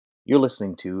You're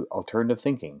listening to Alternative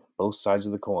Thinking, Both Sides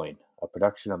of the Coin, a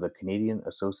production of the Canadian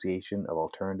Association of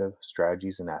Alternative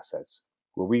Strategies and Assets,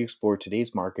 where we explore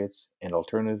today's markets and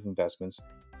alternative investments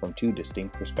from two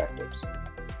distinct perspectives.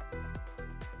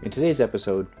 In today's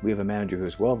episode, we have a manager who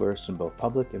is well versed in both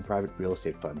public and private real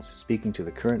estate funds, speaking to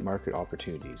the current market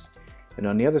opportunities. And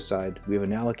on the other side, we have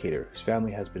an allocator whose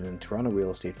family has been in Toronto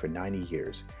real estate for 90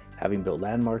 years, having built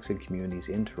landmarks and communities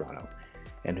in Toronto,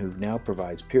 and who now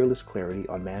provides peerless clarity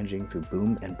on managing through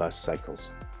boom and bust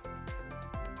cycles.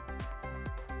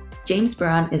 James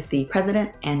Buron is the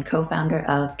president and co-founder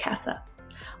of CASA.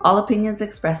 All opinions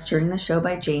expressed during the show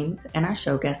by James and our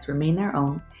show guests remain their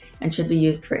own and should be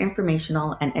used for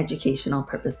informational and educational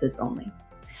purposes only.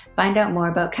 Find out more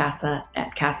about CASA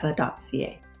at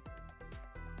casa.ca.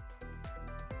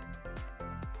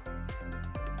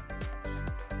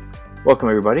 Welcome,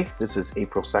 everybody. This is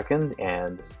April 2nd,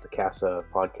 and this is the CASA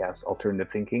podcast, Alternative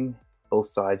Thinking, Both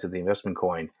Sides of the Investment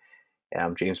Coin. And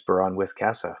I'm James Buron with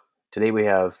CASA. Today we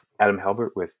have Adam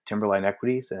Halbert with Timberline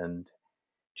Equities and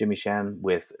Jimmy Shan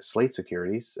with Slate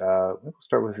Securities. We'll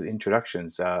start with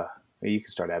introductions. Maybe you can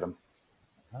start, Adam.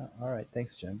 All right,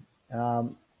 thanks, Jim.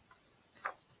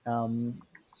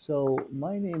 So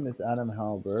my name is Adam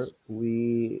Halbert.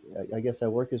 I guess I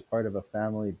work as part of a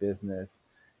family business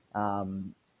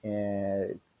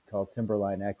and called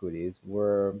Timberline Equities. I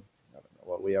don't know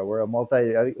what we are. We're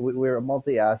a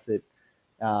multi-asset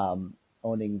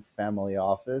owning family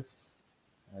office.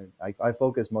 I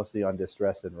focus mostly on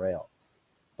distress and rail,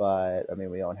 but I mean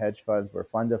we own hedge funds. We're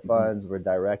fund of funds. We're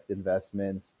direct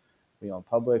investments. We own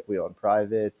public, we own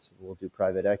privates, we'll do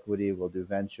private equity, we'll do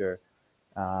venture.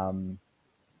 I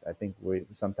think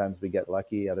sometimes we get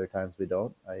lucky, other times we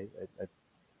don't.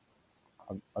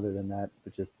 Other than that,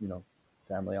 it's just,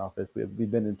 family office. We've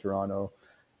been in Toronto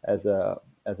as an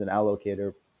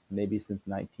allocator maybe since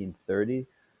 1930.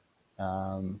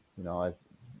 As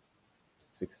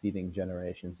succeeding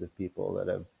generations of people that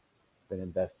have been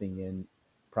investing in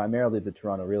primarily the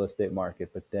Toronto real estate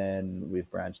market, but then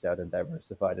we've branched out and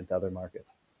diversified into other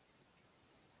markets.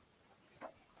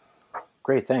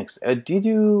 Great, thanks. Do you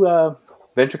do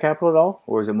venture capital at all,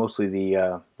 or is it mostly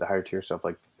the higher tier stuff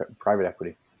like private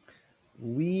equity?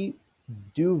 We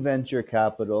do venture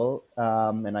capital,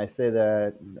 and I say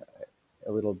that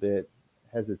a little bit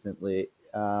hesitantly.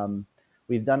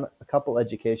 We've done a couple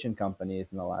education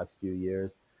companies in the last few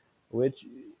years, which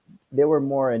there were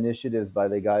more initiatives by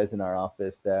the guys in our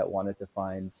office that wanted to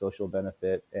find social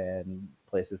benefit and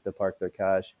places to park their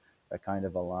cash that kind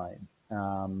of align.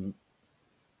 I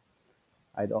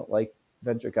don't like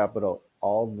venture capital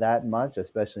all that much,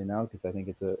 especially now, because I think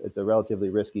it's a relatively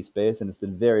risky space and it's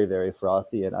been very, very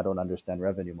frothy, and I don't understand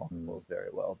revenue multiples very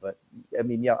well. But I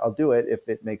mean, yeah, I'll do it if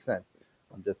it makes sense.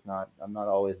 I'm not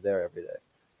always there every day.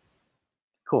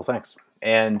 Cool, thanks.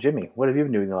 And Jimmy, what have you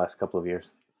been doing the last couple of years?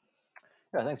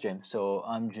 Yeah, thanks, James. So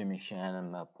I'm Jimmy Shan.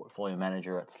 I'm a portfolio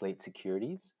manager at Slate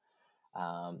Securities.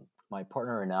 My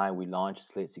partner and I, we launched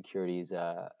Slate Securities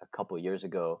a couple of years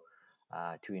ago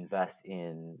to invest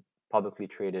in publicly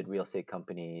traded real estate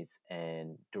companies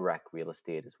and direct real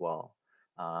estate as well.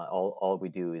 All we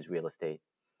do is real estate.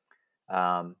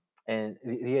 And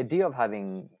the idea of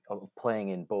playing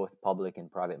in both public and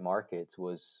private markets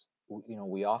was,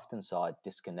 we often saw a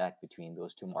disconnect between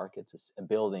those two markets. A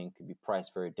building could be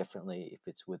priced very differently if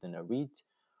it's within a REIT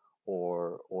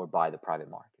or by the private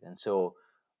market. And so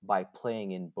by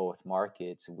playing in both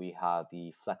markets, we have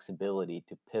the flexibility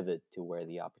to pivot to where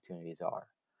the opportunities are.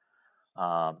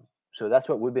 So that's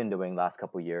what we've been doing last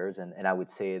couple of years. And I would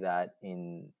say that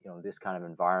in this kind of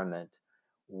environment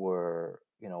where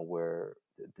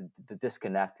the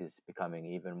disconnect is becoming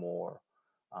even more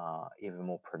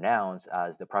pronounced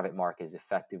as the private market is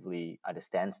effectively at a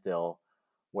standstill,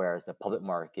 whereas the public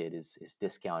market is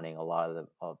discounting a lot of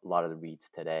the REITs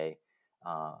today.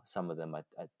 Some of them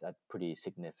at pretty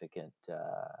significant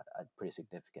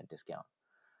discount.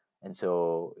 And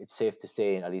so it's safe to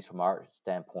say, at least from our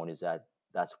standpoint, is that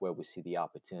that's where we see the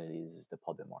opportunities, is the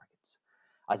public markets.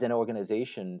 As an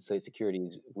organization, Slate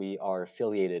Securities, we are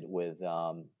affiliated with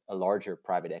a larger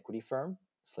private equity firm,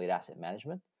 Slate Asset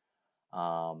Management,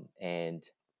 and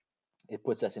it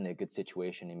puts us in a good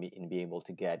situation in being able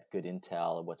to get good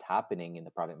intel of what's happening in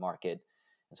the private market,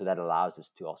 and so that allows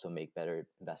us to also make better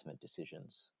investment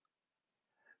decisions.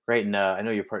 Right, and I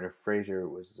know your partner Fraser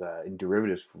was in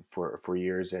derivatives for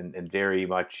years, and very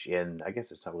much in, I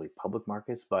guess it's not really public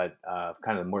markets, but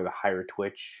kind of more the higher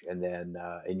twitch. And then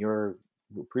in your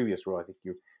previous role, I think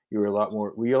you were a lot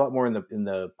more in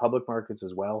the public markets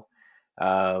as well.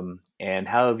 And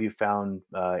how have you found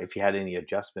if you had any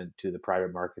adjustment to the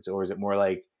private markets, or is it more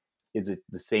like is it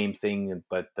the same thing,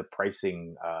 but the price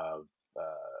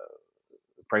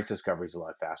discovery is a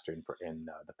lot faster in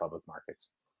the public markets?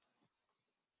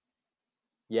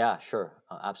 Yeah, sure,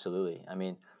 absolutely.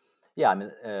 Yeah,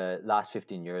 last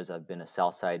 15 years I've been a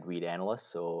sell side REIT analyst,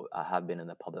 so I have been in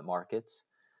the public markets.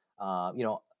 You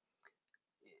know,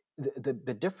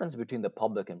 the difference between the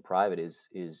public and private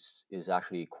is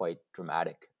actually quite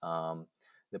dramatic.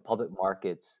 The public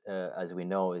markets, as we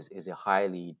know, is a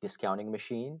highly discounting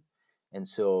machine, and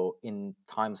so in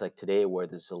times like today, where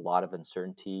there's a lot of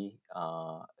uncertainty,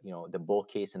 the bull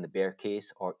case and the bear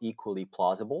case are equally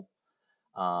plausible.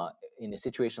 In a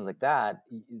situation like that,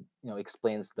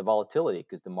 explains the volatility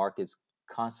because the market's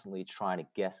constantly trying to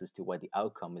guess as to what the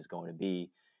outcome is going to be,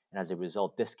 and as a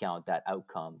result, discount that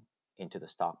outcome into the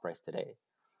stock price today.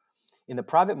 In the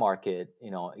private market,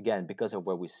 again, because of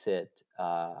where we sit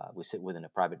within a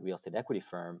private real estate equity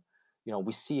firm.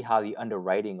 We see how the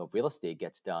underwriting of real estate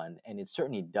gets done, and it's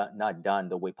certainly not done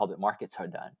the way public markets are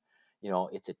done.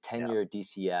 It's a Yeah. 10-year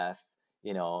DCF.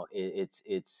 It's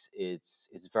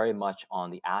very much on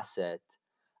the asset.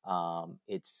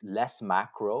 It's less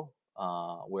macro,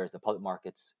 whereas the public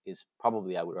markets is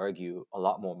probably, I would argue, a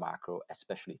lot more macro,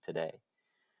 especially today.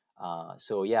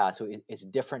 So it's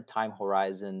different time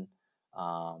horizon,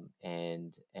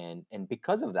 and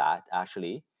because of that,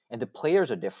 actually, and the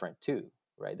players are different too,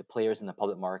 right? The players in the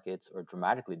public markets are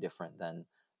dramatically different than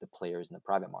the players in the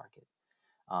private market.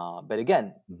 But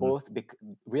again, Hmm.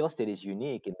 real estate is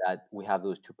unique in that we have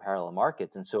those two parallel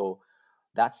markets, and so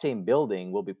that same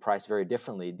building will be priced very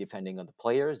differently depending on the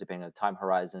players, depending on the time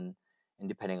horizon, and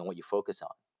depending on what you focus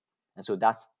on. And so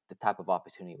that's the type of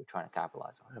opportunity we're trying to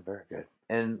capitalize on. Very good.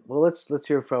 And well, let's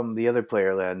hear from the other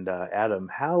player, and Adam.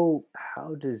 How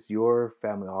does your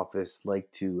family office like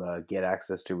to get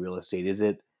access to real estate? Is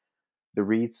it the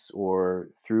REITs or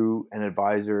through an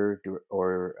advisor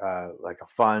or like a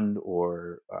fund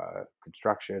or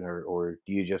construction, or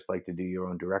do you just like to do your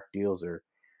own direct deals, or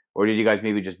did you guys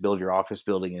maybe just build your office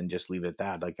building and just leave it at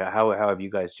that? Like how have you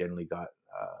guys generally got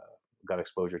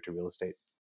exposure to real estate?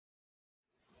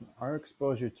 Our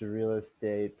exposure to real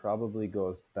estate probably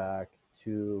goes back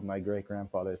to my great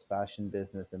grandfather's fashion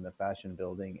business and the fashion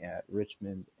building at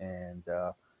Richmond and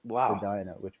Wow.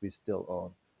 Spadina, which we still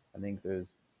own. I think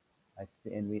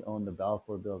and we own the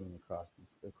Balfour building across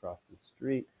the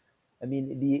street. I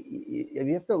mean,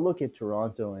 you have to look at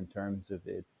Toronto in terms of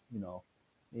its,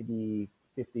 maybe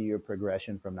 50-year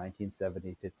progression from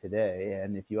 1970 to today.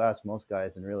 And if you ask most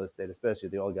guys in real estate, especially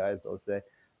the old guys, they'll say,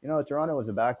 Toronto was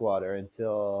a backwater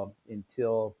until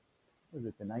was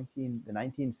it the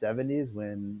 1970s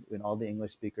when all the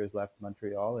English speakers left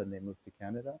Montreal and they moved to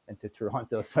Canada and to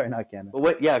Toronto. Sorry, not Canada. Well,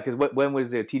 what? Yeah, because when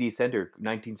was the TD Center?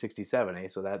 1967, eh?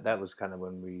 So that was kind of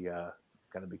when we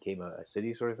kind of became a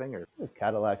city sort of thing, or With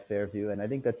Cadillac Fairview, and I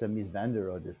think that's a Mies van der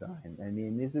Rohe design. I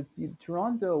mean,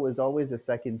 Toronto was always a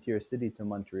second-tier city to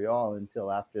Montreal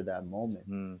until after that moment,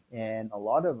 hmm. and a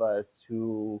lot of us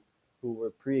who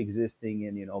were pre-existing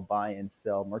in buy and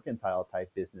sell mercantile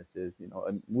type businesses,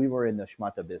 and we were in the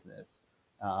schmata business.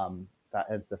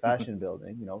 It's the fashion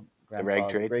building. The rag Grandfather,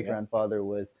 trade. great Yeah. grandfather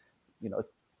was, you know,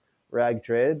 rag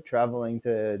trade, traveling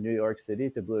to New York City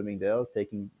to Bloomingdale's,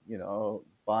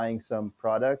 buying some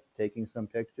product, taking some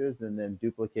pictures, and then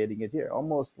duplicating it here,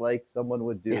 almost like someone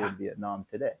would do Yeah. in Vietnam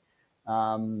today.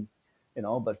 Um,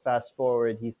 but fast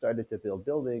forward, he started to build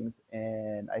buildings,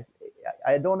 and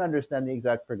I don't understand the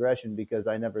exact progression because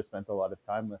I never spent a lot of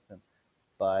time with him.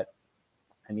 But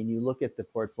I mean, you look at his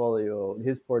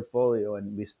portfolio,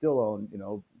 and we still own,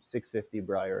 650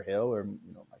 Briar Hill, or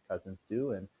my cousins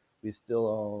do, and we still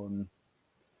own,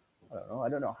 I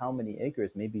don't know how many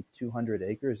acres, maybe 200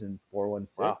 acres in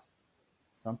 416, Wow.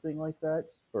 something like that,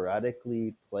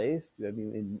 sporadically placed. I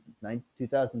mean, in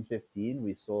 2015,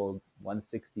 we sold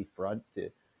 160 Front to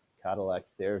Cadillac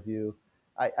Fairview.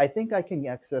 I think I can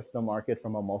access the market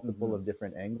from a multiple Hmm. of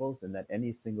different angles, and that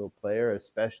any single player,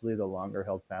 especially the longer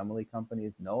held family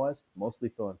companies, know us, mostly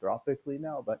philanthropically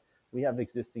now, but we have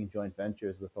existing joint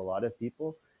ventures with a lot of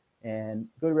people and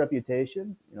good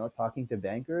reputations, talking to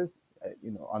bankers,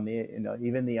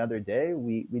 even the other day,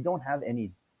 we don't have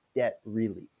any debt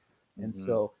really. And Hmm.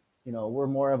 so, we're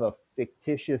more of a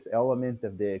fictitious element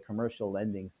of the commercial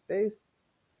lending space,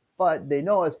 but they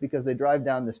know us because they drive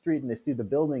down the street and they see the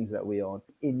buildings that we own.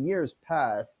 In years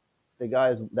past, the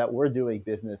guys that were doing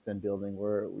business and building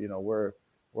were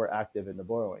active in the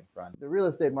borrowing front. The real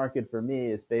estate market for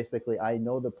me is basically, I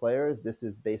know the players. This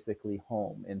is basically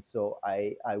home, and so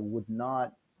I would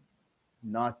not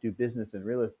do business in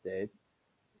real estate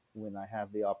when I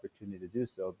have the opportunity to do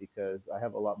so because I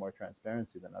have a lot more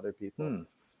transparency than other people. Hmm.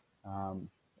 Um,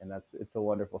 and it's a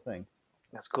wonderful thing.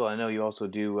 That's cool. I know you also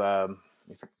do.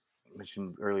 You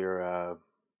mentioned earlier,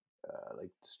 like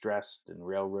distressed and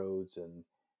railroads, and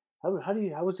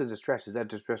how is it distressed? Is that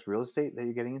distressed real estate that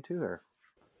you're getting into, or?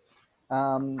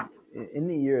 In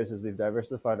the years as we've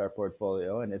diversified our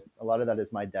portfolio, and it's a lot of that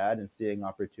is my dad and seeing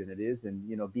opportunities,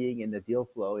 and being in the deal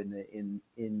flow in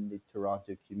the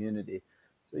Toronto community.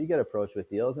 So you get approached with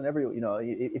deals, and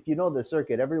if you know the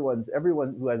circuit, everyone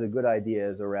who has a good idea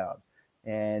is around,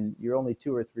 and you're only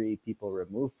two or three people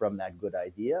removed from that good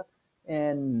idea,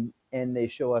 and they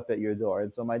show up at your door.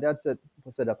 And so my dad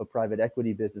set up a private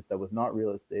equity business that was not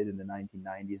real estate in the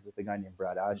 1990s with a guy named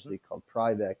Brad Mm-hmm. Ashley called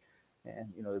Privec.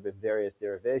 And there have been various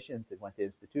derivations. It went to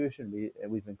institution.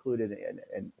 We've included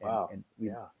Wow. and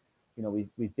Yeah.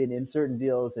 we've been in certain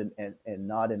deals and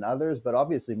not in others. But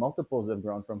obviously, multiples have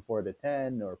grown from 4 to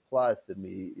 10 or plus, and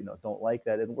we don't like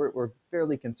that. And we're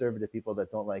fairly conservative people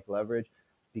that don't like leverage,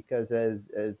 because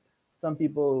as some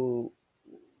people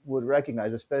would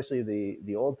recognize, especially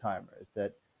the old timers,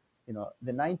 that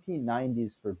the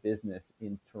 1990s for business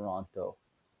in Toronto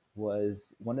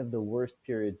was one of the worst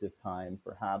periods of time,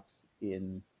 perhaps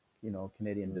in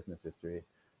Canadian business history.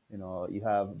 You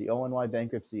have the ONY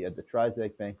bankruptcy, you had the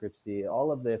Trizec bankruptcy.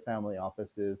 All of the family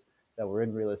offices that were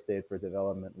in real estate for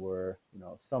development were,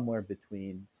 somewhere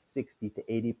between 60 to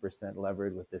 80%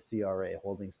 levered, with the CRA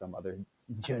holding some other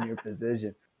junior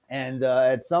position. And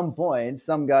at some point,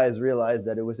 some guys realized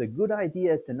that it was a good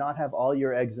idea to not have all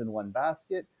your eggs in one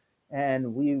basket.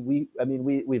 And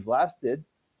we've lasted,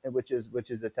 which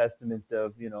is a testament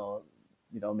of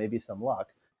maybe some luck.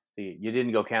 You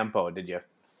didn't go Campo, did you?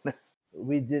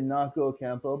 We did not go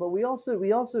Campo, but we also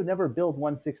never built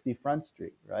 160 Front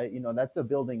Street, right? That's a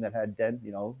building that had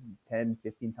 10,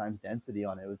 15 times density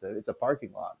on it. It's a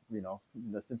parking lot.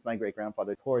 Since my great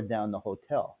grandfather tore down the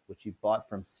hotel, which he bought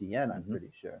from CN, I'm Mm-hmm.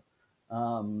 pretty sure.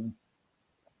 Um,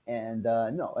 and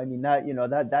no, I mean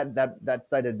that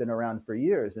site had been around for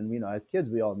years, and as kids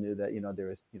we all knew that there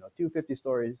was two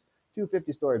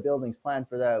 50-story buildings planned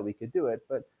for that. We could do it,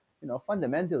 but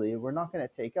fundamentally we're not going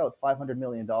to take out $500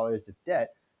 million of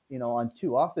debt on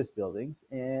two office buildings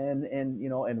and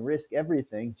risk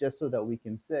everything just so that we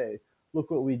can say,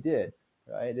 look what we did,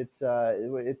 right? It's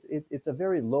a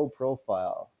very low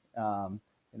profile.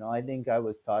 I think I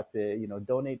was taught to,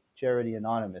 donate charity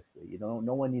anonymously.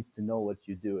 No one needs to know what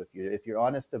you do. If you're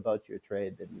honest about your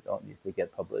trade, then you don't need to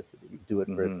get publicity. You do it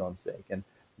for its Mm-hmm. own sake. And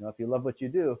if you love what you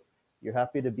do, you're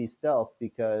happy to be stealth,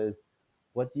 because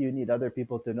what do you need other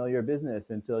people to know your business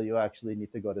until you actually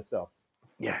need to go to sell?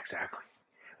 Yeah, exactly.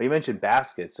 Well, you mentioned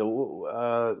baskets.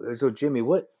 So Jimmy,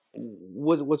 what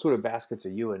sort of baskets are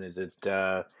you in? Is it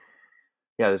yeah?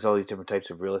 There's all these different types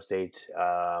of real estate,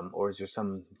 or is there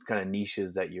some kind of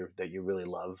niches that you really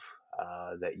love,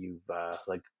 that you've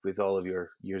like with all of your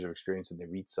years of experience in the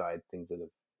REIT side, things that have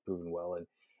proven well,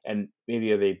 and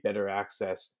maybe are they better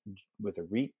accessed with a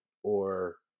REIT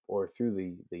or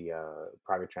through the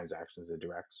private transactions, the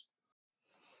directs?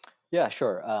 Yeah,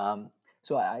 sure.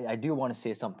 So I do want to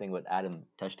say something what Adam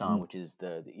touched on, Mm-hmm. which is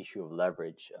the issue of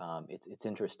leverage. It's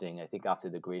interesting. I think after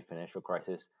the great financial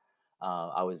crisis,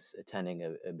 I was attending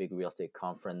a big real estate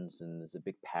conference, and there's a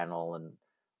big panel, and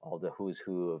all the who's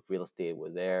who of real estate were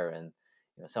there. And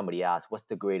somebody asked, "What's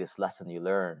the greatest lesson you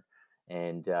learned?"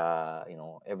 And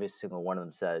every single one of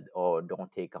them said, "Oh,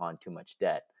 don't take on too much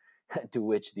debt." To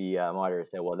which the moderator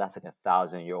said, "Well, that's like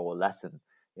 1,000-year-old lesson."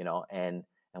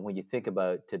 And when you think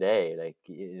about today, like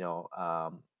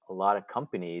a lot of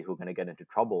companies who are going to get into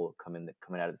trouble coming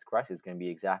out of this crisis is going to be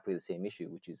exactly the same issue,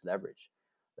 which is leverage.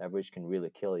 Leverage can really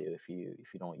kill you if you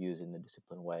don't use it in a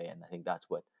disciplined way. And I think that's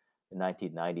what the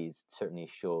 1990s certainly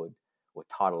showed, or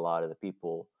taught a lot of the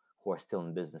people who are still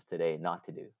in business today not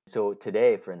to do. So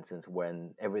today, for instance,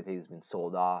 when everything's been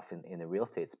sold off in the real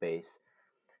estate space,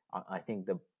 I think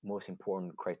the most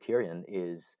important criterion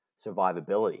is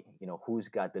survivability. Who's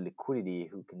got the liquidity,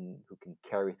 who can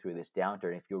carry through this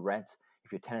downturn. If your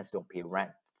tenants don't pay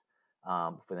rent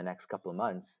for the next couple of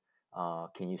months,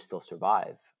 can you still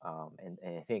survive? And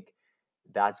I think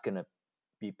that's going to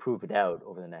be proven out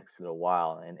over the next little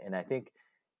while. And I think,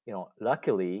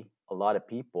 luckily, a lot of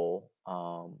people,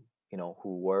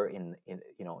 who were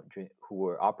who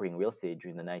were operating real estate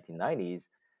during the 1990s,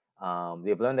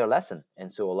 they've learned their lesson,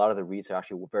 and so a lot of the REITs are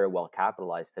actually very well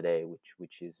capitalized today,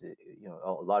 which is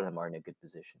a lot of them are in a good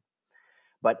position.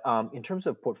 But in terms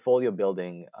of portfolio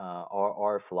building,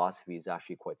 our philosophy is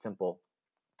actually quite simple.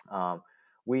 Um,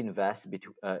 we invest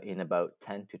in about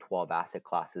 10 to 12 asset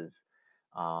classes,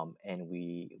 and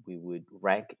we would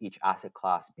rank each asset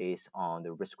class based on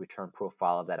the risk return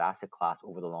profile of that asset class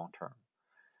over the long term.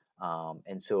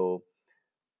 And so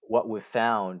what we've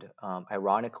found,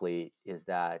 ironically, is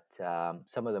that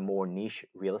some of the more niche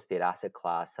real estate asset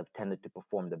class have tended to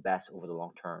perform the best over the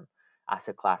long term.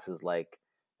 Asset classes like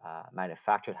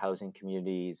manufactured housing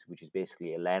communities, which is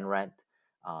basically a land rent,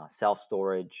 self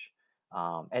storage,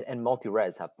 and multi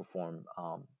res have performed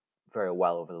very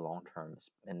well over the long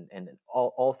terms, and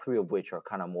all three of which are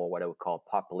kind of more what I would call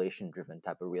population driven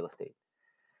type of real estate.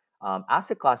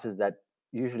 Asset classes that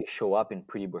usually show up in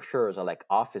pretty brochures are like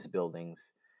office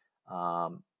buildings,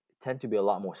 um, tend to be a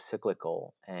lot more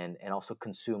cyclical and also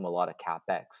consume a lot of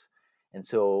capex. And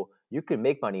so you can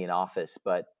make money in office,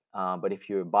 but if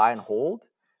you buy and hold,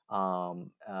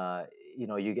 um, uh,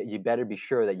 you better be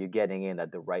sure that you're getting in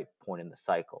at the right point in the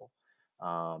cycle,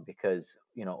 because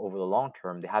over the long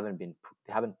term they haven't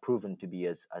proven to be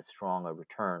as strong a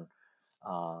return,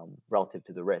 relative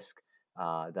to the risk,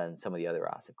 than some of the other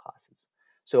asset classes.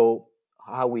 So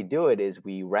how we do it is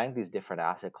we rank these different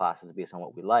asset classes based on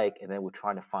what we like, and then we're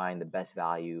trying to find the best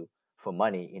value for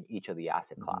money in each of the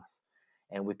asset Hmm. class.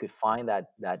 And we could find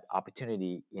that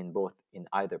opportunity in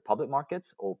either public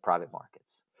markets or private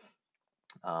markets.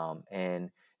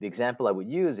 And the example I would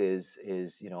use is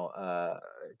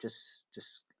just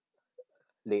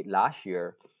late last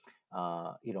year,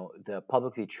 the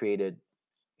publicly traded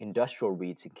industrial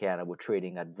REITs in Canada were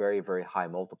trading at very high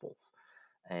multiples,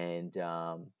 and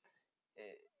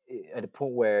at a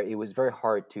point where it was very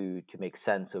hard to make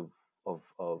sense of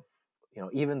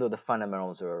even though the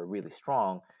fundamentals are really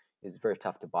strong, it's very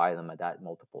tough to buy them at that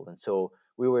multiple. And so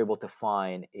we were able to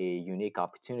find a unique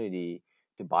opportunity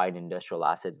to buy an industrial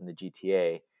asset in the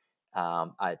GTA,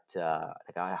 at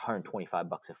like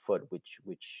 $125 a foot, which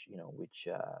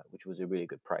was a really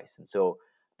good price. And so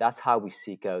that's how we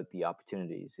seek out the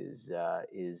opportunities. Is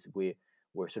we're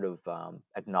sort of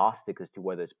agnostic as to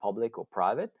whether it's public or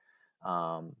private,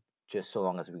 um, just so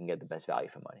long as we can get the best value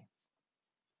for money.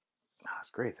 That's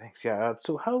great. Thanks. Yeah.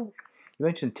 So how you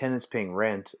mentioned tenants paying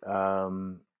rent?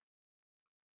 How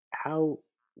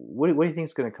what do you think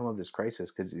is going to come of this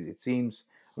crisis? Because it seems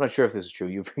I'm not sure if this is true.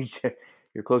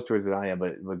 You're close to it than I am,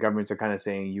 but governments are kind of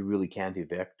saying you really can't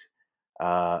evict,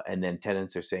 and then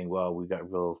tenants are saying, well, we've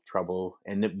got real trouble,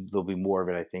 and there'll be more of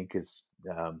it. I think because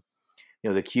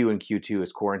the Q and Q2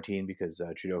 is quarantine because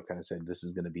Trudeau kind of said this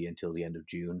is going to be until the end of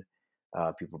June.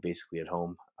 People basically at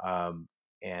home,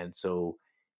 and so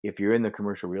if you're in the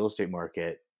commercial real estate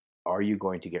market, are you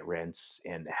going to get rents,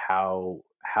 and how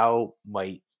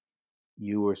might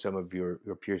you or some of your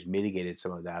peers mitigated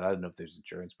some of that? I don't know if there's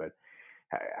insurance, but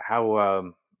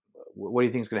how what do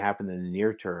you think is going to happen in the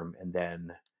near term? And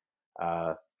then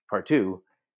uh, part two,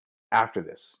 after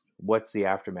this, what's the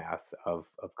aftermath of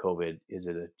COVID? Is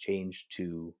it a change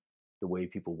to the way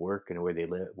people work and where they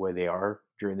live, where they are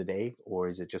during the day, or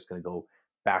is it just going to go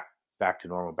back back to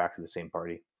normal, back to the same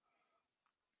party?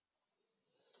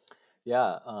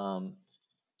 Yeah,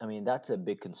 I mean that's a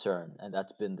big concern, and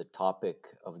that's been the topic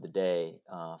of the day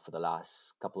for the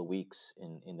last couple of weeks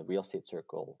in the real estate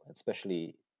circle,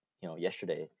 especially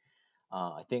yesterday.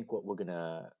 I think what we're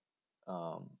gonna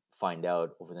find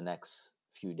out over the next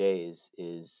few days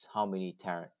is how many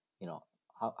tenant,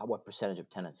 what percentage of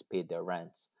tenants paid their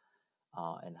rents,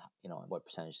 and what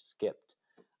percentage skipped.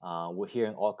 We're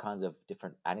hearing all kinds of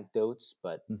different anecdotes,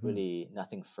 but Hmm. really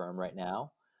nothing firm right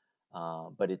now.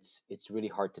 But it's really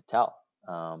hard to tell.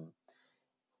 I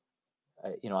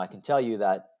can tell you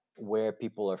that where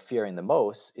people are fearing the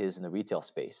most is in the retail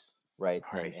space, right?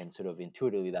 And Right. and sort of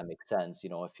intuitively that makes sense.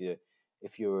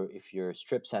 If your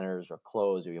strip centers are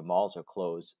closed or your malls are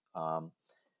closed, how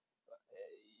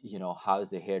is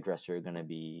the hairdresser going to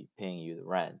be paying you the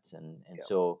rent? And Yeah.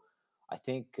 so I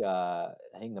think the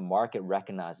market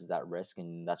recognizes that risk,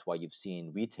 and that's why you've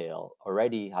seen retail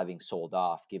already having sold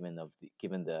off, given the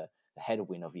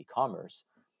headwind of e-commerce.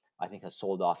 I think has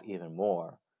sold off even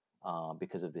more,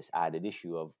 because of this added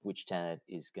issue of which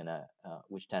tenant's gonna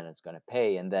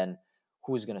pay, and then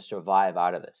who's gonna survive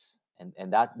out of this.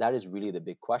 And that is really the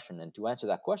big question. And to answer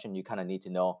that question, you kind of need to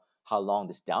know how long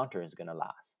this downturn is gonna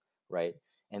last, right?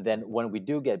 And then when we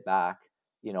do get back,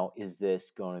 is this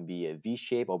going to be a V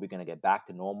shape? Are we going to get back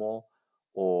to normal,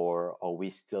 or are we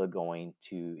still going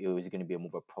to? Is it going to be a more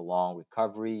of a prolonged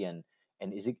recovery? And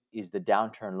is the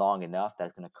downturn long enough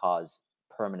that's going to cause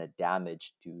permanent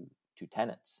damage to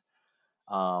tenants?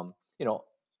 Um, you know,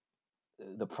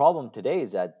 the problem today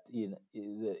is that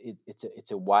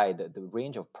it's a wide the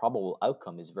range of probable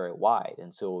outcome is very wide,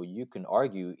 and so you can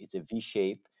argue it's a V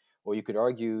shape, or you could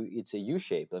argue it's a U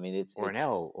shape. I mean, it's Or an it's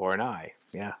L or an I.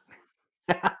 Yeah.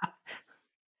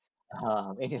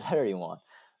 any letter you want,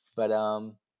 but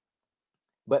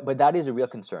but that is a real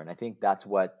concern. I think that's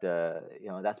what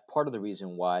that's part of the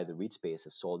reason why the REIT space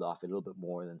has sold off a little bit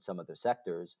more than some other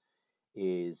sectors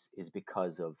is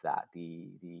because of that.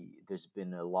 There's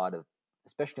been a lot of,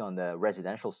 especially on the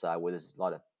residential side, where there's a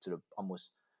lot of sort of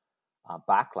almost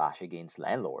backlash against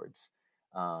landlords.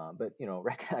 But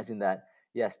recognizing that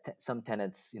yes, some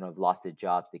tenants have lost their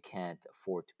jobs, they can't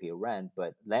afford to pay rent,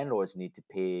 but landlords need to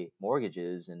pay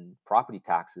mortgages and property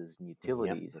taxes and Yep.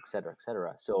 utilities, et cetera, et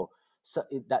cetera. So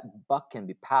that buck can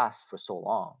be passed for so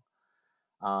long.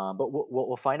 But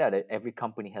we'll find out. Every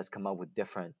company has come up with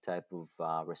different type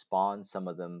of response. Some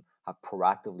of them have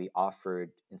proactively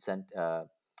offered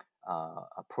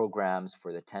programs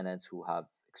for the tenants who have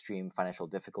extreme financial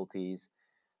difficulties.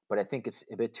 But I think it's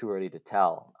a bit too early to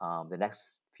tell. The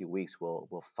next few weeks,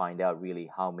 we'll find out really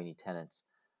how many tenants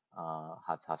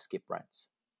have skipped rents.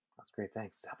 That's great.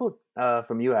 Thanks. How about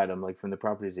from you, Adam? Like from the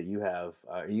properties that you have,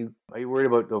 are you worried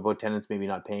about tenants maybe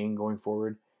not paying going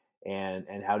forward?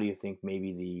 And how do you think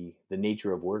maybe the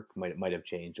nature of work might have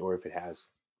changed, or if it has?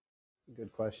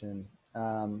 Good question.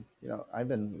 I've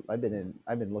been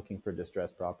looking for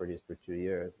distressed properties for 2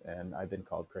 years, and I've been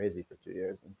called crazy for 2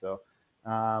 years. And so,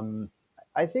 um,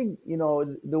 I think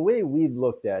the way we've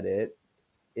looked at it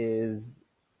is,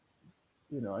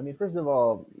 I mean, first of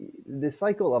all, the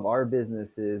cycle of our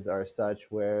businesses are such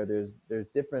where there's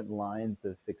different lines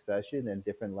of succession and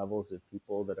different levels of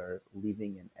people that are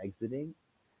leaving and exiting,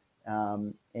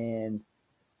 and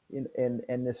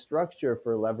and the structure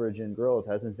for leverage and growth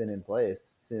hasn't been in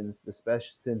place since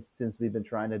especially since we've been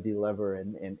trying to delever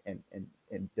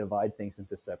and divide things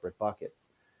into separate buckets.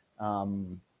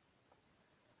 Um,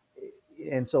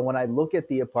 and so when I look at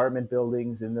the apartment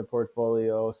buildings in the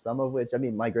portfolio, some of which, I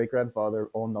mean, my great grandfather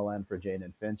owned the land for Jane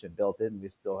and Finch and built it, and we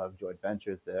still have joint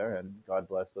ventures there, and God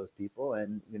bless those people.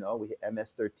 And we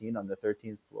MS 13 on the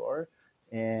 13th floor,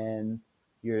 and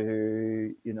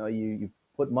you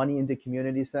put money into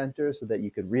community centers so that you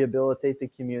could rehabilitate the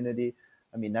community.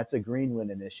 I mean, that's a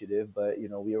Greenwin initiative, but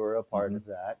we were a part Mm-hmm. of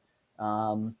that.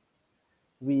 Um,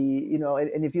 we,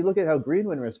 and if you look at how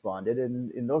Greenwin responded,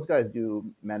 and those guys do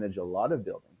manage a lot of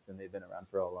buildings, and they've been around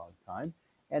for a long time.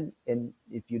 And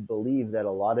if you believe that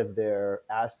a lot of their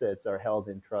assets are held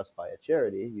in trust by a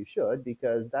charity, you should,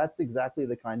 because that's exactly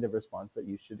the kind of response that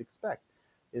you should expect.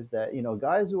 Is that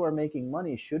guys who are making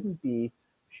money shouldn't be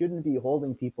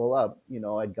holding people up,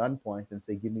 at gunpoint and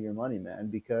say, "Give me your money, man,"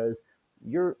 because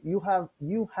you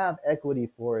have equity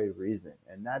for a reason,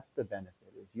 and that's the benefit.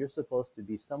 Is you're supposed to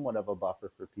be somewhat of a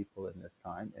buffer for people in this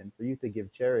time, and for you to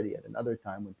give charity at another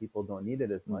time when people don't need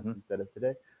it as much Mm-hmm. instead of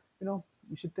today,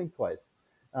 you should think twice.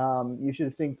 You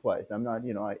should think twice. I'm not,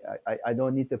 I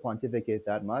don't need to pontificate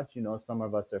that much. Some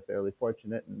of us are fairly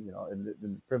fortunate, and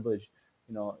the privilege,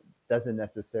 you know, doesn't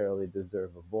necessarily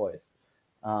deserve a voice.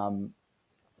 Um,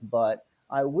 but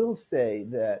I will say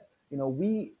that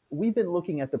we've been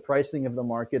looking at the pricing of the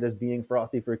market as being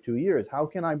frothy for 2 years. How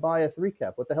can I buy a three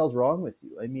cap? What the hell's wrong with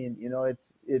you? I mean,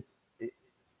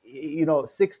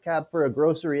 six cap for a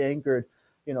grocery anchored,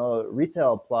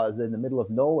 retail plaza in the middle of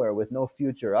nowhere with no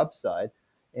future upside,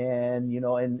 and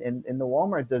the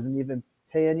Walmart doesn't even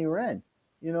pay any rent.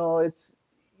 It's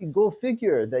you go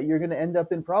figure that you're going to end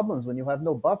up in problems when you have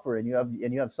no buffer and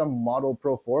you have some model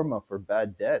pro forma for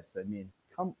bad debts. I mean,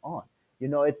 come on.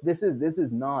 This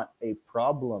is not a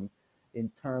problem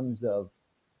in terms of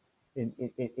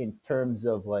in terms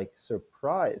of like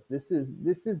surprise. This is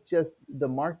just the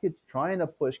market's trying to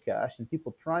push cash and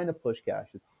people trying to push cash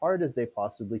as hard as they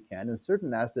possibly can, and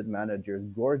certain asset managers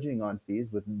gorging on fees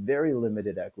with very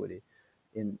limited equity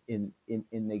in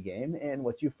the game. And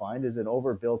what you find is an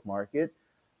overbuilt market,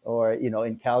 or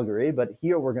in Calgary, but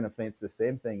here we're going to face the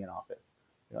same thing in office.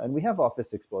 And we have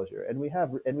office exposure, and we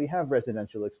have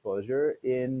residential exposure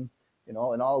in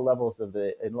all levels of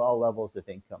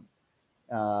income.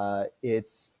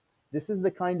 It's This is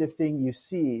the kind of thing you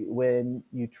see when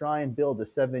you try and build a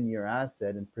 7-year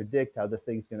asset and predict how the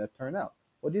thing's going to turn out.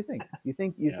 What do you think? You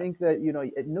Yeah. think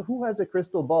that who has a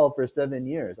crystal ball for 7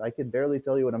 years? I could barely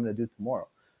tell you what I'm going to do tomorrow.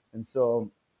 And so,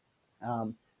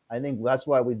 um, I think that's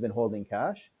why we've been holding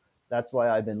cash. That's why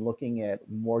I've been looking at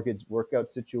mortgage workout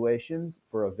situations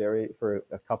for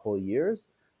a couple of years.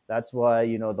 That's why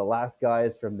the last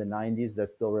guys from the 90s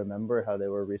that still remember how they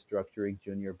were restructuring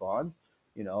junior bonds,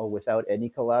 without any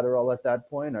collateral at that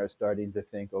point, are starting to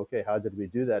think, okay, how did we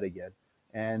do that again?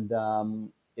 And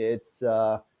it's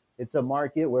a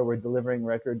market where we're delivering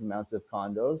record amounts of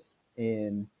condos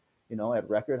at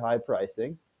record high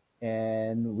pricing,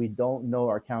 and we don't know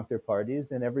our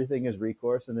counterparties, and everything is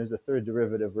recourse, and there's a third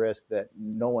derivative risk that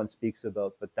no one speaks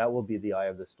about, but that will be the eye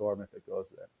of the storm if it goes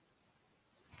there.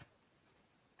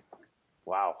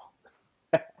 Wow.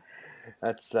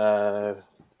 That's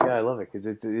yeah, I love it because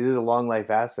it is a long life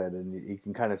asset, and you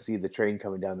can kind of see the train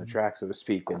coming down the track, so to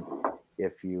speak. And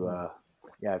if you, Yeah.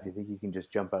 yeah, if you think you can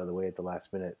just jump out of the way at the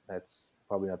last minute, that's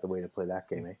probably not the way to play that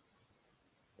game, eh?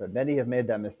 But many have made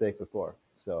that mistake before,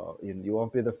 so you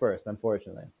won't be the first,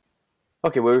 unfortunately.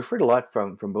 Okay, well, we've heard a lot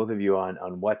from both of you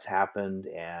on what's happened,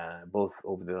 and both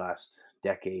over the last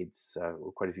decades,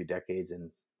 quite a few decades,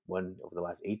 and one over the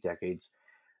last 8 decades.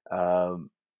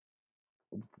 Um,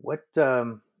 what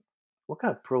what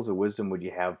kind of pearls of wisdom would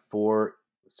you have for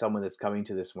someone that's coming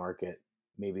to this market?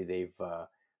 Maybe they've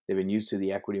been used to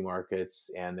the equity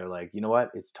markets, and they're like, you know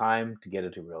what, it's time to get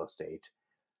into real estate.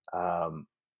 Um,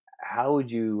 how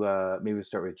would you maybe we'll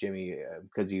start with Jimmy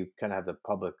because you kind of have the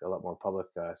public a lot more public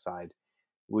side.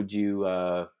 Would you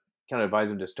kind of advise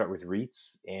them to start with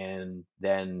REITs and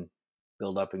then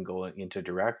build up and go into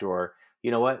direct, or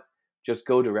you know what, just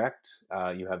go direct?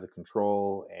 You have the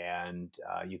control, and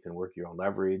you can work your own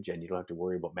leverage, and you don't have to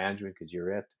worry about management because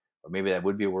you're it. Or maybe that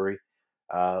would be a worry.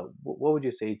 What would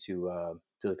you say to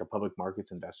like a public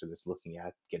markets investor that's looking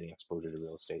at getting exposure to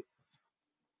real estate?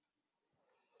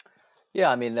 Yeah,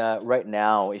 I mean, right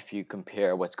now, if you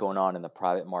compare what's going on in the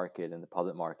private market and the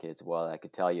public markets, well, I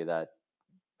could tell you that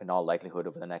in all likelihood,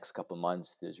 over the next couple of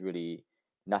months, there's really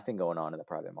nothing going on in the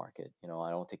private market. I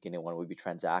don't think anyone would be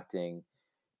transacting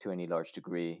to any large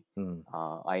degree. Hmm.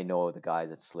 I know the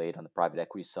guys at Slate on the private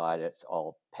equity side, it's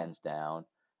all pens down.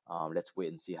 Let's wait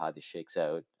and see how this shakes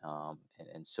out.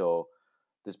 And so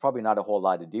there's probably not a whole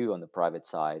lot to do on the private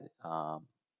side,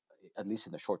 at least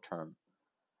in the short term.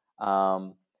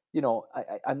 Um,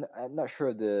 I'm not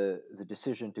sure the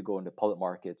decision to go into public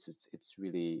markets. It's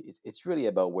really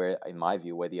about where, in my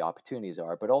view, where the opportunities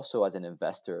are, but also as an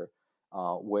investor,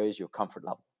 where is your comfort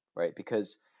level, right?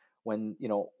 Because when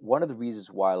one of the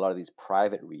reasons why a lot of these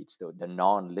private REITs, the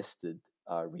non-listed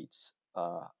REITs,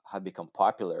 have become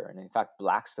popular, and in fact,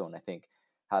 Blackstone, I think,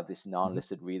 have this Mhm.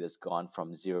 non-listed REIT that's gone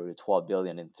from 0 to 12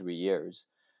 billion in 3 years.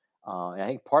 And I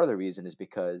think part of the reason is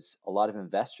because a lot of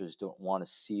investors don't want to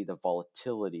see the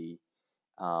volatility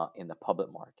in the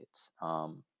public markets.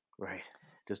 Right.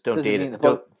 Just don't Doesn't date mean the it.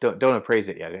 public. Don't appraise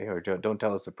it yet, eh? Or don't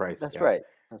tell us the price. That's Yeah. right.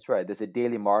 That's right. There's a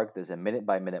daily mark. There's a minute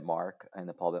by minute mark in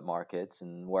the public markets,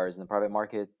 and whereas in the private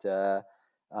market,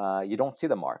 you don't see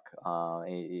the mark.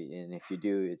 And if you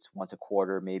do, it's once a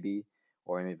quarter maybe,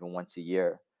 or even once a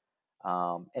year.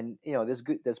 And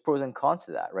there's pros and cons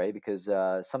to that, right? Because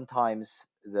sometimes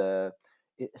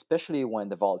especially when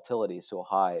the volatility is so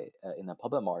high in the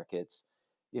public markets,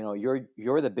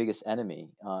 you're the biggest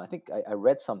enemy. I think I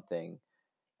read something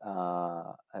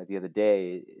the other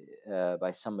day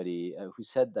by somebody who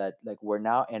said that, like, we're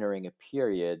now entering a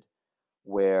period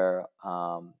where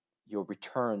your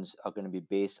returns are going to be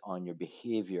based on your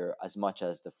behavior as much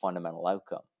as the fundamental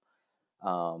outcome.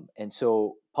 And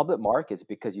so public markets,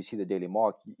 because you see the daily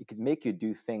mark, it could make you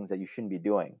do things that you shouldn't be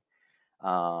doing.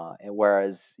 And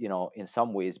whereas, in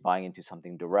some ways, buying into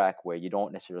something direct where you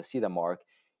don't necessarily see the mark,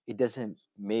 it doesn't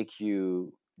make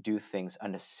you do things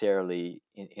unnecessarily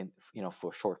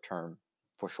for short term,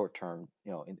 with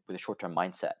a short term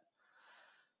mindset.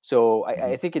 So I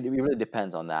Mhm. think it really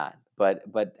depends on that.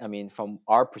 But I mean, from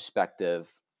our perspective,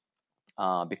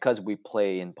 because we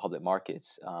play in public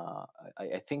markets,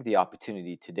 I think the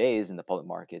opportunity today is in the public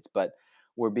markets, but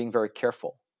we're being very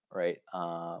careful, right?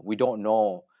 We don't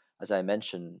know, as I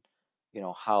mentioned,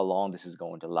 how long this is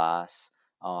going to last,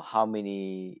 how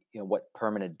many, what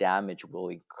permanent damage will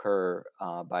incur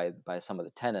by some of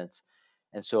the tenants,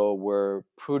 and so we're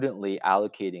prudently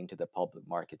allocating to the public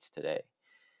markets today.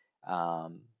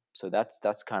 Um, so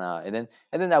that's kind of, and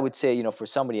then I would say, for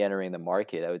somebody entering the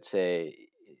market, I would say,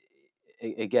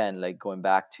 again, like going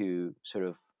back to sort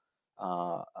of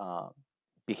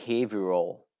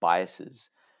behavioral biases.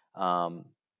 Um,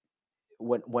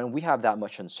 when we have that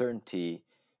much uncertainty,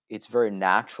 it's very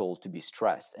natural to be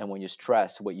stressed. And when you're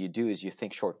stressed, what you do is you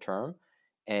think short term,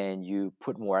 and you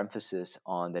put more emphasis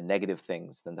on the negative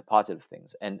things than the positive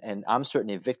things. And I'm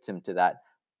certainly a victim to that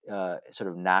sort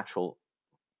of natural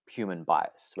human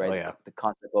bias, Oh right? The, yeah. the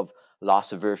concept of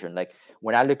loss aversion. Like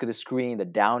when I look at the screen, the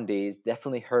down days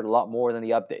definitely hurt a lot more than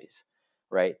the up days,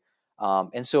 right?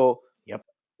 And so Yep.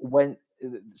 when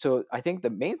so I think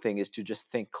the main thing is to just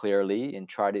think clearly and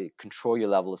try to control your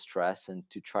level of stress, and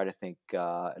to try to think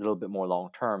a little bit more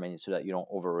long term, and so that you don't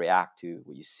overreact to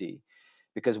what you see,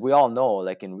 because we all know,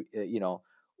 like,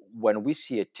 when we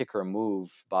see a ticker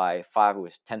move by 5 or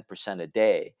 10% a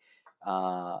day,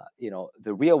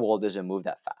 the real world doesn't move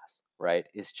that fast, right?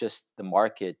 It's just the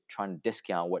market trying to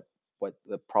discount what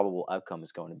the probable outcome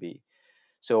is going to be.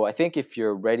 So I think if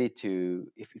you're ready to,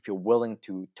 if you're willing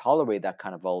to tolerate that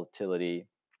kind of volatility,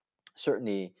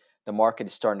 certainly the market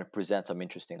is starting to present some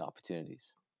interesting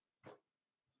opportunities.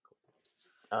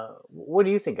 What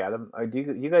do you think, Adam?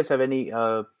 You guys have any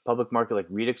public market like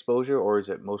REIT exposure, or is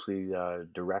it mostly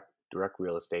direct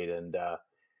real estate? And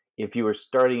if you were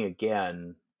starting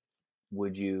again,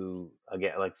 would you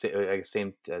again I guess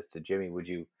same as to Jimmy? Would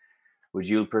you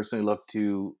personally look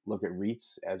at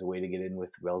REITs as a way to get in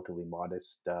with relatively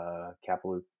modest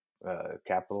capital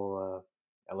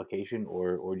allocation,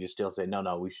 or do you still say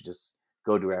no, we should just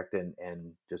go direct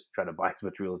and just try to buy as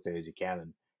much real estate as you can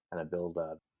and kind of build?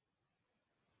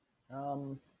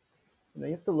 Um, you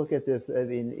have to look at this. I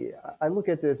mean, I look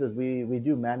at this as we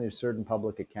do manage certain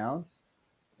public accounts.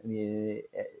 I mean,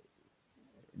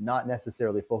 not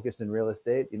necessarily focused in real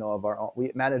estate. Of our own, we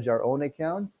manage our own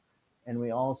accounts, and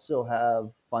we also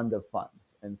have fund of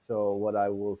funds. And so, what I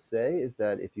will say is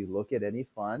that if you look at any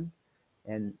fund,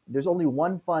 and there's only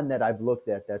one fund that I've looked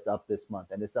at that's up this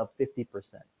month, and it's up 50%.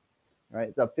 Right,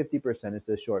 it's up 50%. It's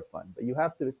a short fund, but you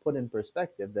have to put in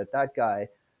perspective that guy,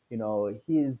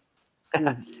 he's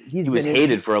He was been in.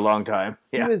 hated for a long time.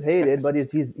 He Yeah. was hated, but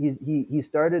he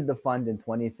started the fund in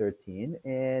 2013,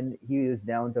 and he was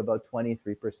down to about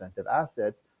 23% of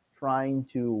assets, trying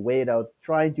to wait out,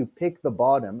 trying to pick the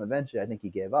bottom. Eventually, I think he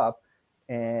gave up,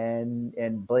 and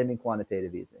blaming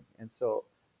quantitative easing. And so,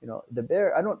 the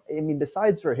bear. I don't. I mean,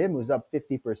 besides for him, who's up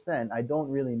 50%, I don't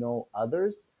really know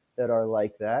others that are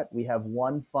like that. We have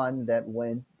one fund that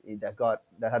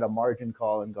had a margin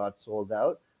call and got sold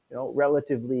out.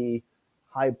 Relatively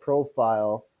high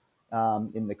profile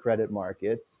in the credit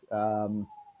markets.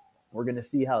 We're going to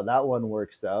see how that one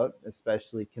works out,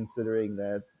 especially considering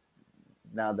that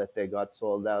now that they got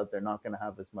sold out, they're not going to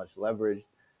have as much leverage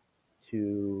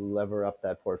to lever up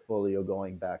that portfolio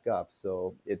going back up.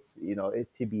 So it's it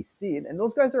to be seen. And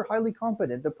those guys are highly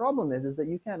competent. The problem is that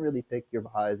you can't really pick your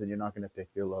highs and you're not going to pick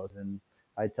your lows. And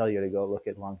I tell you to go look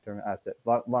at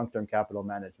long-term capital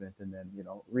management, and then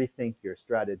rethink your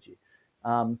strategy.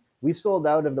 We sold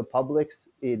out of the publics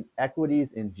in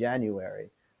equities in January,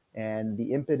 and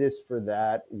the impetus for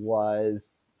that was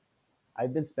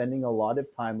I've been spending a lot of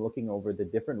time looking over the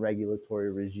different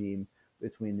regulatory regime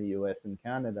between the US and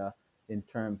Canada in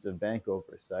terms of bank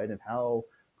oversight and how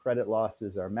credit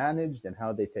losses are managed and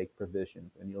how they take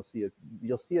provisions. And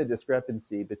you'll see a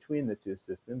discrepancy between the two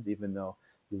systems, even though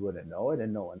you wouldn't know it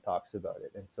and no one talks about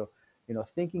it. And so,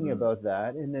 thinking about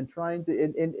that, and then trying to,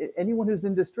 and anyone who's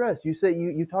in distress, you say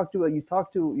you talk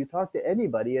to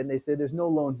anybody, and they say there's no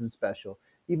loans in special,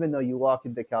 even though you walk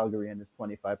into Calgary and it's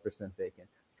 25% vacant,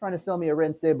 trying to sell me a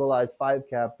rent stabilized 5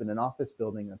 cap in an office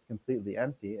building that's completely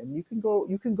empty. And you can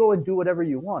go and do whatever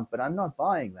you want, but I'm not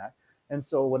buying that. And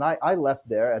so when I left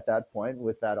there at that point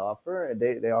with that offer, and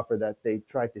they offered that, they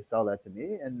tried to sell that to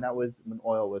me, and that was when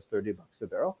oil was $30 a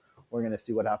barrel. We're going to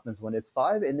see what happens when it's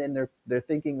 5, and then they're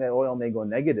thinking that oil may go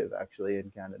negative actually in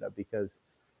Canada, because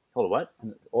Hold on, what?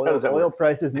 How oil does that oil work?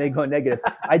 prices may go negative.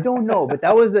 I don't know, but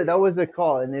that was a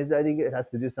call, and I think it has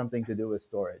to do something to do with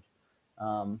storage.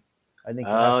 Um, I think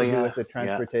it has Oh to do yeah, with the yeah,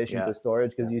 transportation yeah, to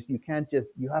storage, because yeah. you can't just,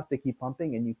 you have to keep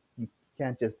pumping, and you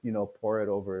can't just pour it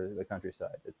over the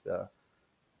countryside. It's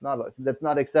not that's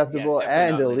not Yeah, it's acceptable definitely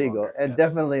and not any illegal, longer. and Yes.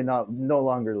 definitely not no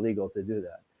longer legal to do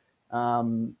that.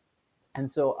 And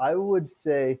so I would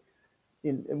say,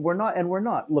 we're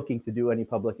not looking to do any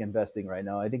public investing right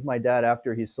now. I think my dad,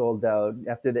 after he sold out,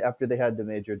 after they had the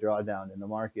major drawdown in the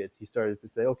markets, he started to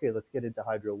say, okay, let's get into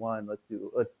Hydro One. Let's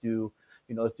do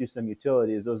some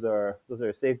utilities. Those are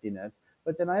safety nets.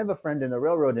 But then I have a friend in the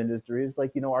railroad industry. He's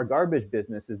like, our garbage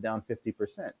business is down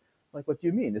 50%. Like, what do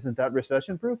you mean? Isn't that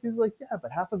recession proof? He's like, yeah,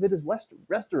 but half of it is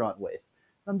restaurant waste.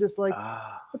 I'm just like,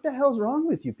 Ah, what the hell's wrong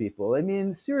with you people? I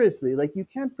mean, seriously, like, you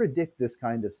can't predict this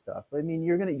kind of stuff. I mean,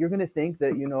 you're gonna think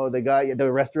that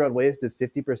the restaurant waste is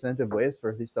 50% of waste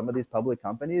for some of these public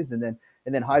companies, and then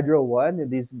Hydro One, and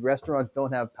these restaurants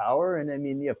don't have power, and I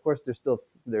mean, yeah, of course they're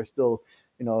still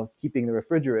keeping the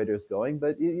refrigerators going,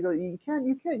 but why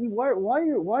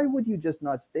would you just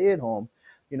not stay at home,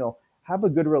 have a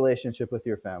good relationship with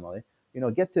your family,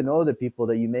 get to know the people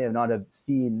that you may have not have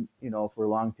seen, for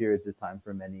long periods of time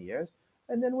for many years.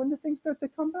 And then when the things start to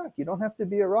come back, you don't have to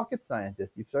be a rocket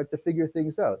scientist. You start to figure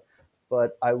things out.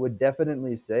 But I would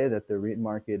definitely say that the REIT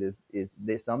market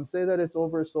some say that it's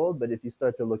oversold, but if you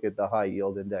start to look at the high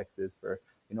yield indexes for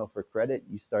credit,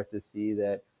 you start to see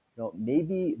that,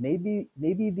 maybe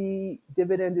the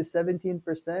dividend is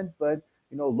 17%, but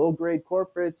low grade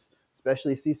corporates,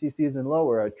 especially CCCs and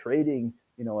lower, are trading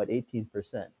at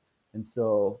 18%. And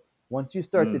so once you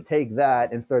start to mm, take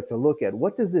that and start to look at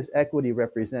what does this equity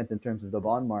represent in terms of the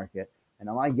bond market, And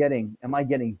am I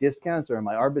getting discounts or am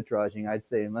I arbitraging? I'd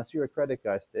say unless you're a credit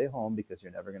guy, stay home because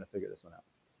you're never going to figure this one out.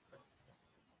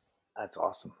 That's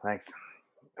awesome. Thanks.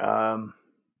 Um,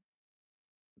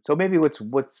 so maybe what's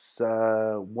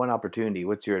one opportunity?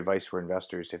 What's your advice for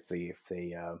investors if they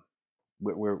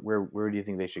where do you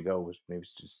think they should go? Maybe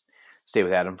just stay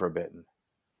with Adam for a bit.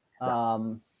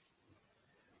 Um,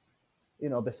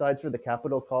 besides for the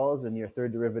capital calls and your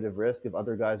third derivative risk of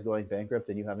other guys going bankrupt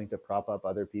and you having to prop up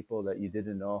other people that you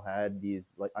didn't know had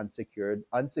these like unsecured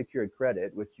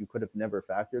credit, which you could have never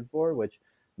factored for, which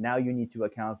now you need to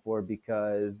account for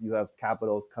because you have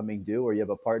capital coming due or you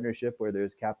have a partnership where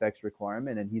there's capex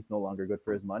requirement and he's no longer good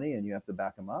for his money and you have to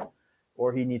back him up,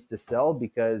 or he needs to sell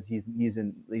because he's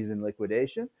in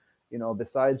liquidation.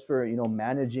 Besides for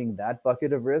managing that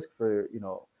bucket of risk for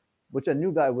which a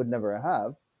new guy would never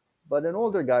have, but an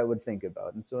older guy would think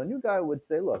about. And so a new guy would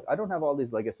say, look, I don't have all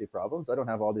these legacy problems. I don't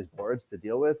have all these boards to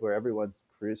deal with where everyone's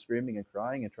screaming and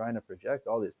crying and trying to project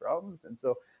all these problems. And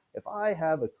so if I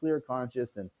have a clear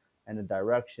conscience and a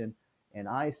direction, and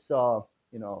I saw,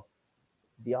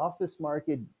 the office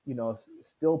market,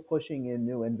 still pushing in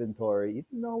new inventory,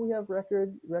 even though we have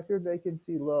record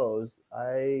vacancy lows,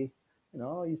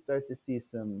 you start to see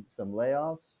some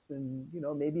layoffs, and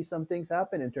maybe some things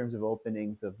happen in terms of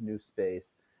openings of new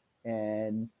space,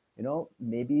 and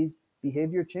maybe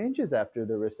behavior changes after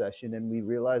the recession, and we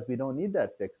realize we don't need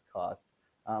that fixed cost.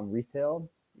 Retail,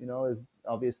 has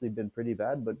obviously been pretty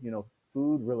bad, but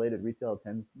food related retail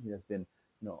has been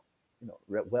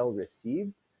well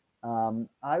received.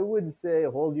 I would say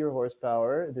hold your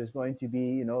horsepower. There's going to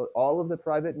be, all of the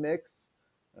private mix,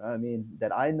 I mean,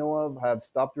 that I know of have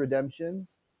stopped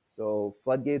redemptions. So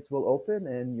floodgates will open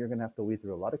and you're going to have to weed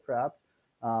through a lot of crap.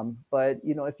 But,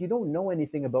 if you don't know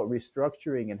anything about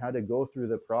restructuring and how to go through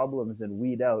the problems and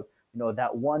weed out,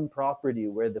 that one property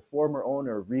where the former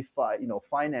owner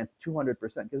financed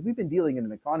 200%, because we've been dealing in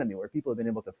an economy where people have been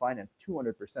able to finance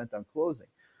 200% on closing.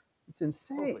 It's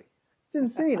insane. Totally. It's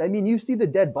insane. I mean, you see the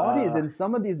dead bodies, Uh, and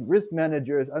some of these risk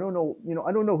managers. I don't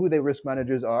know who the risk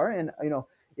managers are, and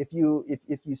if you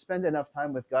spend enough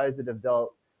time with guys that have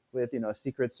dealt with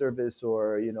Secret Service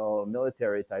or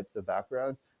military types of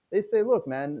backgrounds, they say, look,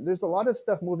 man, there's a lot of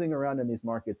stuff moving around in these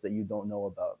markets that you don't know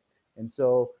about, and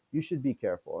so you should be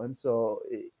careful. And so,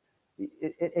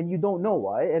 and you don't know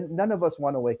why, and none of us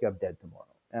want to wake up dead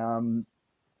tomorrow.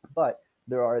 But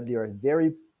there have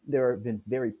been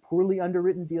very poorly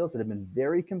underwritten deals that have been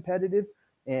very competitive.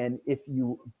 And if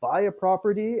you buy a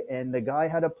property and the guy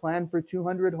had a plan for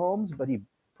 200 homes, but he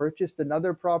purchased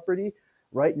another property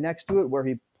right next to it where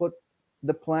he put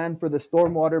the plan for the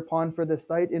stormwater pond for the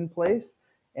site in place,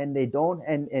 and they don't,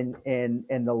 and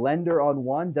the lender on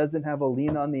one doesn't have a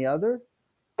lien on the other,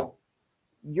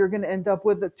 you're going to end up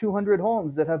with the 200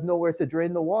 homes that have nowhere to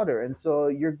drain the water, and so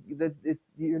you're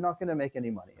not going to make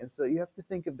any money. And so you have to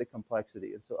think of the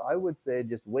complexity. And so I would say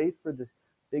just wait for the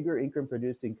bigger income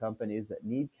producing companies that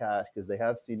need cash because they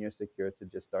have senior secured to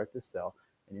just start to sell,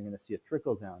 and you're going to see a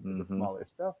trickle down to the smaller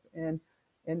stuff, and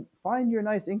find your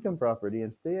nice income property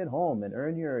and stay at home and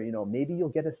earn your, maybe you'll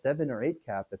get a 7 or 8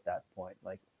 cap at that point.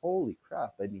 Like, holy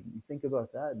crap. I mean, you think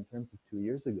about that in terms of 2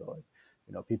 years ago.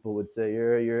 People would say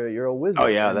you're a wizard. oh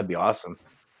yeah, that'd be awesome.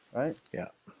 Right? Yeah,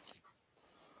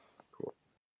 cool.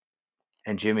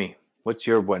 And Jimmy, what's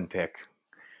your one pick?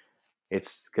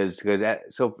 It's because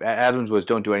so Adams was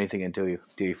don't do anything until you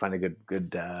find a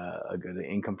good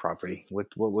income property. What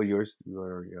would your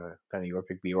kind of your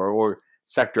pick be, or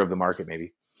sector of the market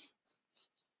maybe?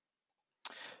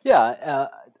 Yeah,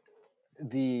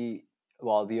 the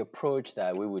approach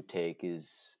that we would take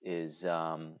is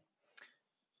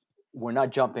we're not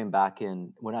jumping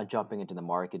into the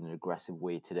market in an aggressive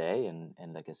way today,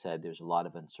 and like I said, there's a lot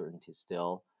of uncertainty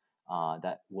still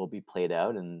that will be played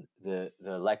out, and the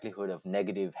likelihood of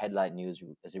negative headline news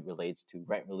as it relates to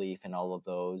rent relief and all of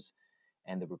those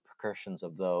and the repercussions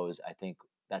of those, I think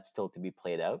that's still to be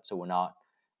played out. So we're not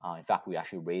in fact, we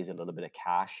actually raised a little bit of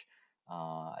cash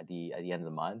at the end of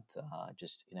the month,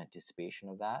 just in anticipation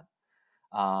of that.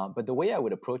 But the way I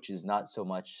would approach is not so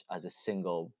much as a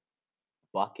single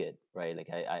bucket, right? Like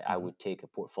I Mm-hmm. would take a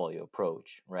portfolio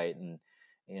approach, right? And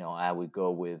I would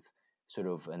go with sort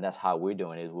of, and that's how we're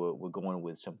doing it. We're going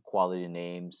with some quality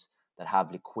names that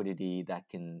have liquidity, that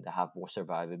have more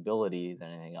survivability than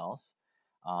anything else.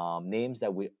 Names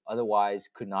that we otherwise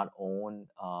could not own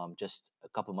just a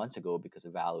couple months ago because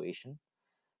of valuation.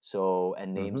 So,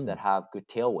 and names Mm-hmm. that have good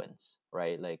tailwinds,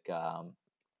 right? Like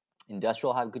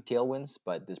industrial have good tailwinds,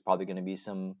 but it's probably going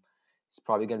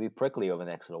to be prickly over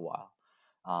the next little while.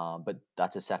 But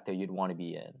that's a sector you'd want to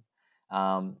be in.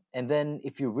 And then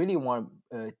if you really want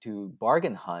to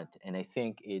bargain hunt, and I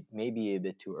think it may be a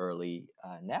bit too early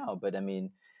now, but I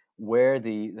mean, where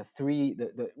the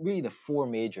four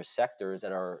major sectors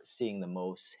that are seeing the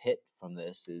most hit from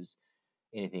this is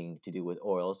anything to do with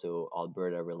oil, so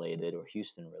Alberta related or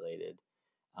Houston related,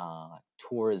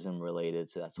 tourism related,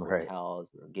 so that's Right.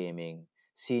 hotels or gaming.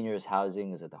 Seniors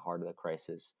housing is at the heart of the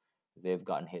crisis. They've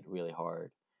gotten hit really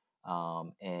hard,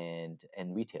 and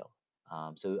retail.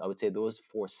 So I would say those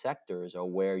four sectors are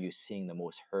where you're seeing the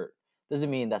most hurt. Doesn't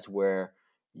mean that's where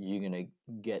you're gonna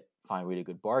find really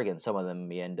good bargains. Some of them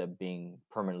may end up being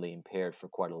permanently impaired for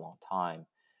quite a long time,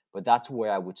 but that's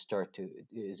where I would start to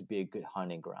is be a good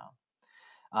hunting ground.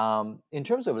 In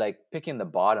terms of like picking the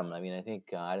bottom, I mean, I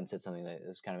think Adam said something that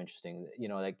is kind of interesting. You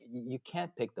know, like you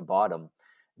can't pick the bottom.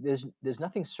 There's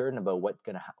nothing certain about what's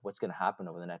gonna happen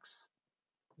over the next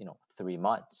 3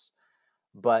 months.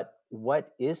 But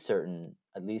what is certain,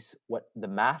 at least what the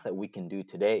math that we can do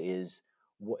today is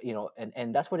what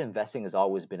and that's what investing has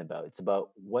always been about. It's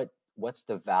about what's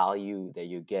the value that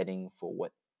you're getting for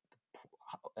what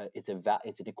it's an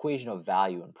equation of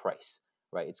value and price,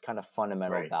 right? It's kind of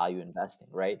fundamental Right. value investing,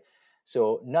 right?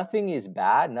 So nothing is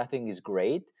bad, nothing is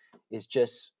great. It's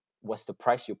just what's the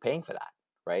price you're paying for that,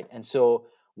 right? And so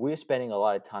we're spending a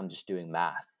lot of time just doing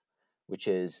math, which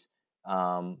is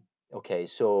um, okay.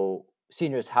 So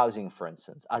seniors housing, for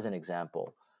instance, as an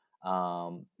example,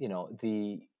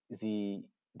 the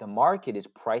the market is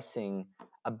pricing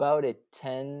about a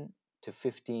 10 to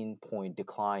 15 point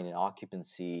decline in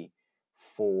occupancy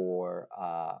for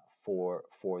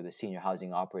the senior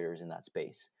housing operators in that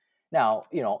space. Now,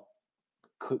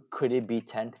 could it be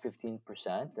 10 to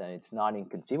 15%? It's not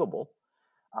inconceivable.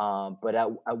 But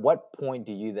at what point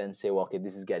do you then say, well, okay,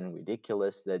 this is getting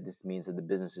ridiculous, that this means that the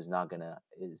business is not gonna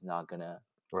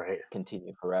Right.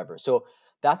 continue forever? So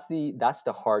that's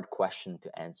the hard question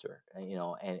to answer.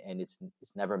 And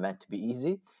it's never meant to be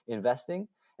easy investing,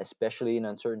 especially in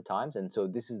uncertain times. And so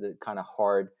this is the kind of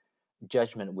hard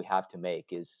judgment we have to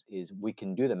make is we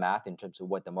can do the math in terms of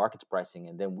what the market's pricing,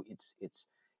 and then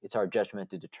it's our judgment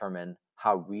to determine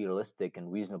how realistic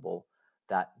and reasonable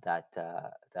that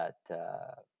the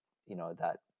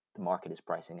market is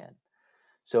pricing in.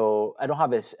 So I don't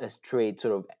have a straight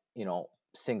sort of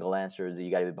single answer that you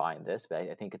got to be buying this, but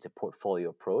I think it's a portfolio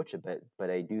approach. But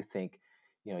I do think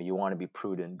you want to be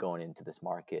prudent going into this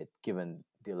market given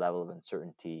the level of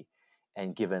uncertainty,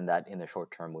 and given that in the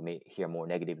short term we may hear more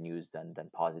negative news than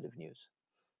positive news.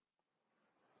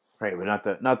 Right, but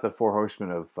not the four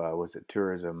horsemen of was it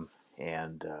tourism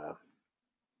and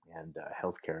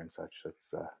healthcare and such.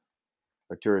 That's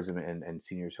or tourism and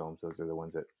seniors homes. Those are the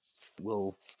ones that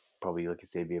will probably, like you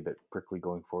say, be a bit prickly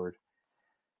going forward.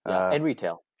 Yeah, and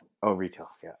retail. Oh, retail,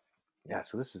 yeah, Yeah. yeah.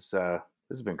 So this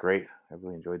has been great. I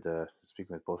really enjoyed the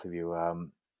speaking with both of you.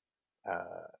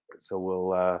 So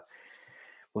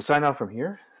we'll sign off from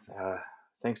here. Uh,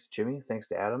 Thanks to Jimmy, thanks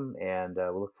to Adam, and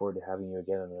we'll look forward to having you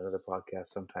again on another podcast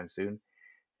sometime soon.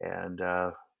 And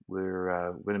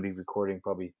we're going to be recording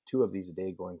probably 2 of these a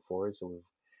day going forward. So we've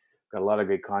got a lot of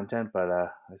great content, but I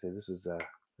say this is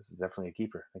definitely a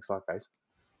keeper. Thanks a lot, guys.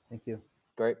 Thank you.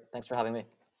 Great. Thanks for having me.